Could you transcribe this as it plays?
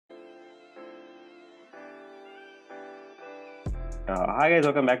Hi guys,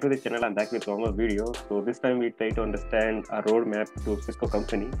 welcome back to the channel. I'm back with one more video. So this time we try to understand a roadmap to Cisco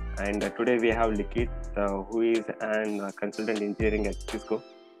company, and today we have Likit, who is an consultant engineering at Cisco.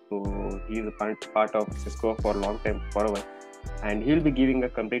 So he is a part of Cisco for a long time, forever, and he will be giving a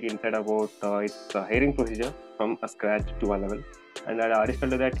complete insight about its hiring procedure from a scratch to a level. And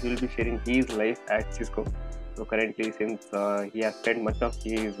additional to that, he will be sharing his life at Cisco. So currently, since he has spent much of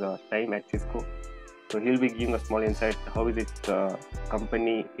his time at Cisco, so he'll be giving a small insight how is its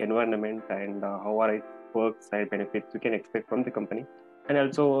company environment and how are its perks and benefits you can expect from the company, and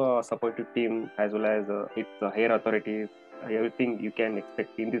also supportive team as well as its higher authorities, everything you can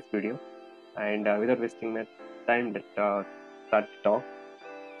expect in this video. And without wasting much time, let's start the talk.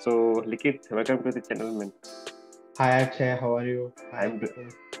 So Likit, welcome to the channel, man. Hi Akshay, how are you? Hi I'm people.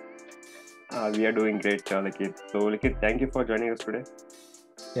 we are doing great, Likit. So Likit, thank you for joining us today.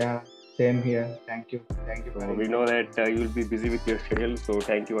 Yeah, same here. Thank you. Thank you for So we know inviting that you will be busy with your schedule, so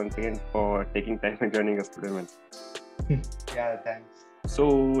thank you once again for taking time and joining us today, man. me. Yeah, thanks. So,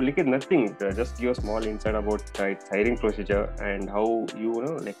 like nothing, just give a small insight about its hiring procedure and how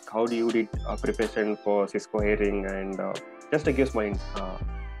how do you did preparation for Cisco hiring, and just give us my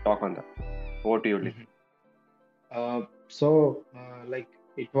talk on that. What do you did? Like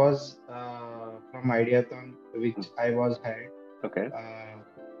it was from Ideathon which I was hired. Okay.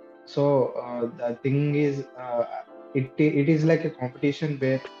 The thing is, it is like a competition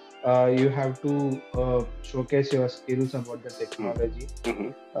where you have to showcase your skills about the technology.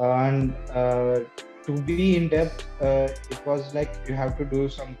 And to be in depth, it was like you have to do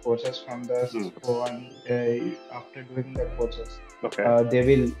some courses from the Cisco, and after doing the courses, Okay.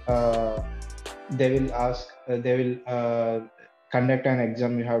 They will ask, they will conduct an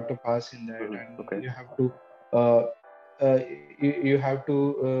exam. You have to pass in that, and Okay. you have to you have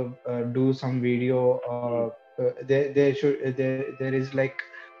to do some video. There is like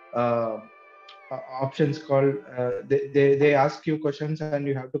uh, options called they ask you questions and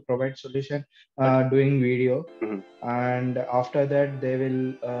you have to provide solution doing video. And after that they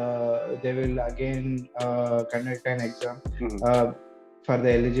will again conduct an exam for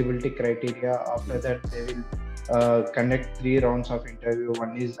the eligibility criteria. After that they will conduct 3 rounds of interview.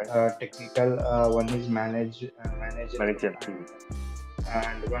 One is technical, one is managerial,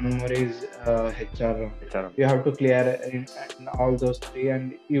 and one more is HR. You have to clear in all those 3,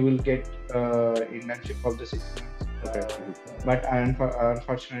 and you will get internship of the 6 months. But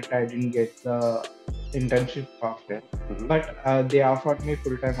unfortunately, I didn't get the internship after. But they offered me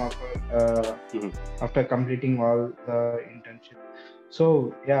full-time offer after completing all the internship.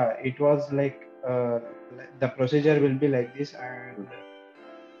 So yeah, it was like the procedure will be like this, and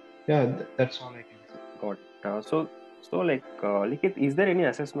yeah, that's all I can say. Got it. So like is there any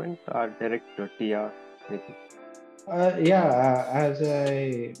assessment or direct TR? As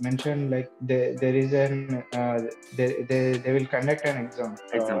I mentioned, like there is an they will conduct an exam.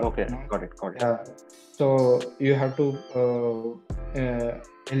 Okay, No? got it. Yeah, so you have to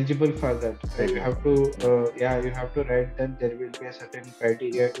eligible for that. You have to you have to write that there will be a certain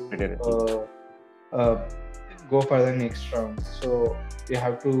criteria to go for the next round. So you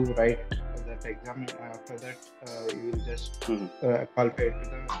have to write that exam. After that, you will just qualify to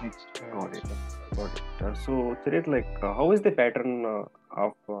the next. Got it. So, Charit, how is the pattern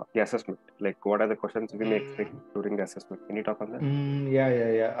of the assessment? Like, what are the questions we may expect during the assessment? Can you talk on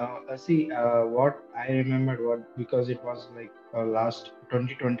that? See, what I remembered, what because it was like last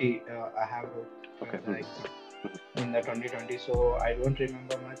 2020, I have wrote the exam in the 2020, so I don't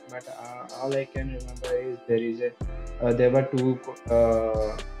remember much. But all I can remember is there were 2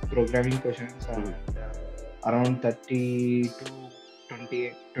 programming questions, and around 30 to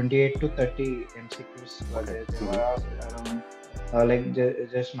 28 to 30 MCQs were there. They were asked around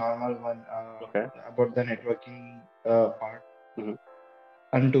just normal one about the networking part,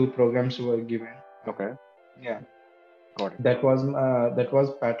 and 2 programs were given. Yeah, got it. that was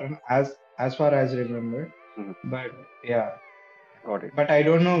pattern as far as I remember. But yeah, got it. But I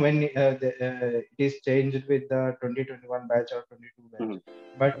don't know when it is changed with the 2021 batch or 22 batch.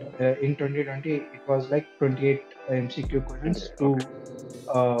 But in 2020, it was like 28 MCQ questions to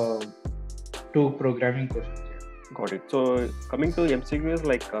programming questions. Yeah. Got it. So coming to MCQs,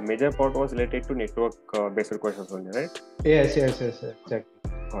 like a major part was related to network based questions only, right? Yes, exactly.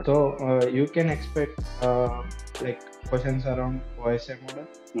 So you can expect like questions around OSI model,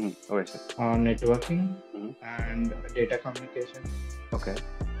 networking, and data communication. Okay.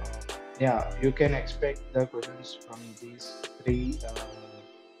 You can expect the questions from these 3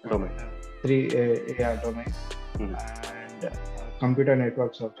 domains. Domains, and computer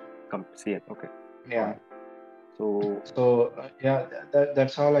networks also. CN. Okay. Yeah. So yeah,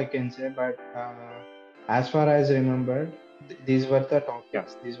 that's all I can say. But as far as I remember, these were the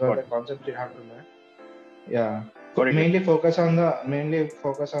topics. These were the concepts you have to learn. Yeah. Mainly focus on the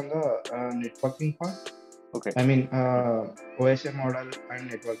networking part. Okay. I mean OSA model and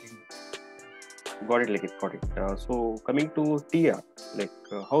networking. Got it. So coming to TR, like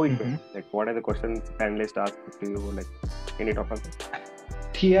how it went? Like what are the questions panelists asked to you? Like can you talk about that?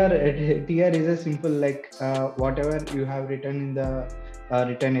 TR is a simple like whatever you have written in the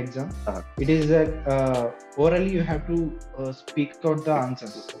written exam. It is that orally you have to speak out the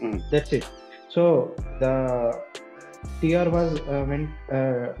answers. That's it. So the TR was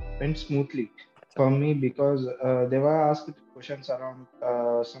went smoothly for me because they were asked questions around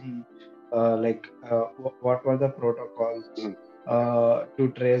some what were the protocols to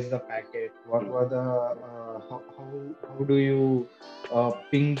trace the packet, what were the how do you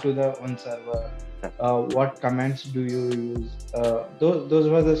ping to the one server, what commands do you use, those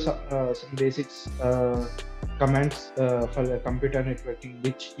were the some basics commands for the computer networking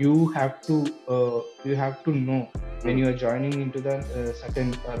which you have to know when you are joining into the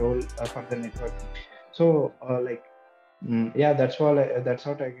certain role for the networking. So yeah, that's what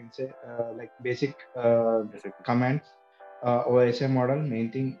I can say. Like basic commands, OSA model, main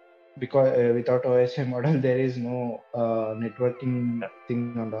thing, because without OSA model there is no networking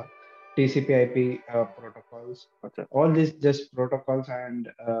thing on the TCP/IP protocols. All these just protocols, and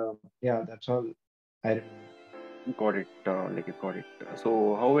yeah, that's all I remember. Got it. Got it.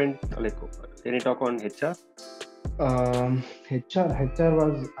 So how went any talk on HR? HR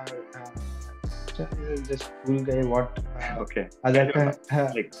was just cool guy. What? Okay. Other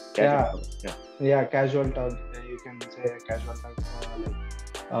casual talk. You can say casual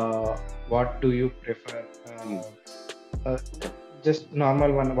talk. What do you prefer? Just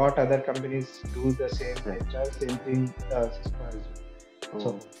normal one. What other companies do the same HR, same thing. Cisco as well.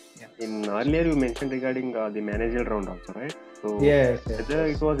 So in earlier you mentioned regarding the managerial round also, right? So yes.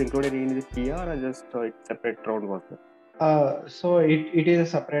 It was included in the TR or just separate round was there? So it is a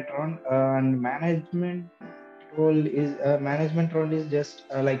separate round, and management role is just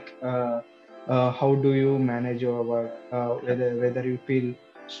how do you manage your work, whether you feel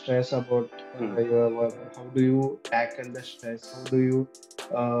stress about your work, how do you tackle the stress, how do you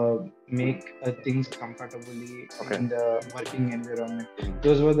make things comfortably in the working environment.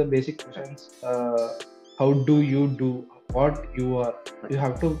 Those were the basic questions. How do you do what you are, you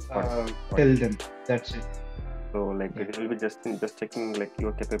have to tell them. That's it. So it will be just checking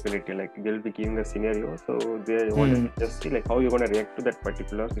your capability. They'll be giving a scenario, so they want to just see how you're going to react to that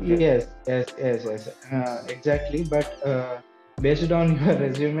particular situation. Yes. Exactly. But based on your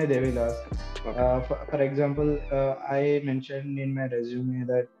resume, they will ask. For example, I mentioned in my resume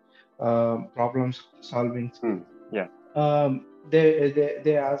that problem solving skills.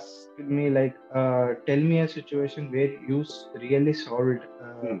 They asked me tell me a situation where you really solved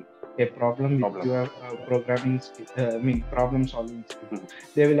a problem with your programming problem solving skills.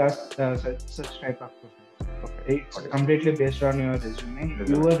 They will ask such type of questions. It's completely based on your resume.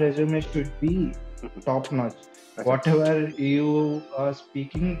 Your resume should be top notch. Whatever you are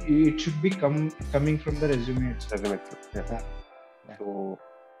speaking, it should be coming from the resume itself. So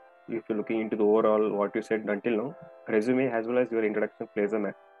if you're looking into the overall what you said until now, resume as well as your introduction plays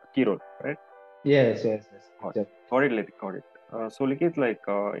a key role, right? Yes. Got it. So any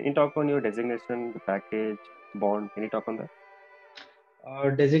talk on your designation, the package, bond, any talk on that? My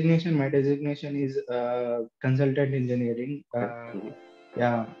designation is consultant engineering.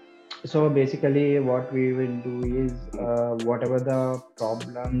 Yeah. So basically what we will do is whatever the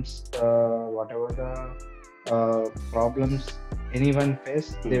problems anyone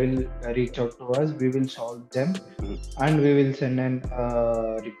face, they will reach out to us, we will solve them, and we will send an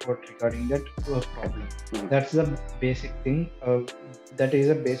report regarding that problem. That's the basic thing. That is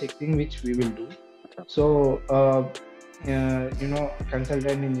a basic thing which we will do. So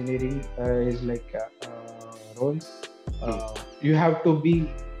consultant engineering is like a role. You have to be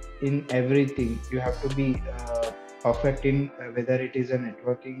in everything. You have to be perfect in whether it is a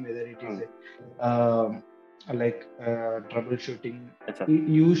networking, whether it is troubleshooting.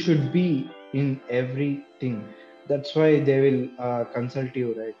 You should be in everything. That's why they will consult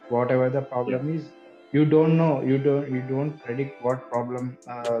you, right? Whatever the problem is, you don't know. You don't predict what problem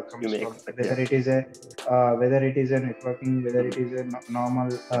comes from. Whether it is a networking, whether it is a normal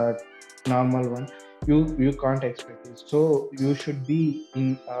one. You can't expect it. So you should be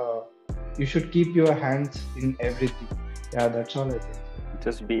in. You should keep your hands in everything. Yeah, that's all I think.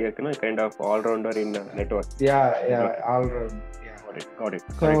 Just be a kind of all-rounder in network. Yeah, all-round. Yeah. Got it.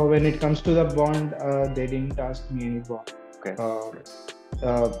 So when it comes to the bond, they didn't ask me any bond. Okay.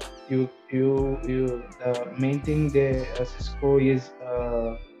 The main thing Cisco is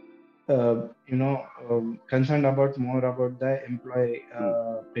concerned about more about the employee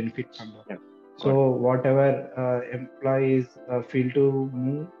benefits and all. Yeah. So whatever employees feel to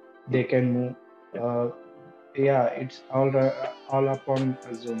move, they can move. It's all upon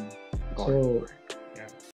Zoom. So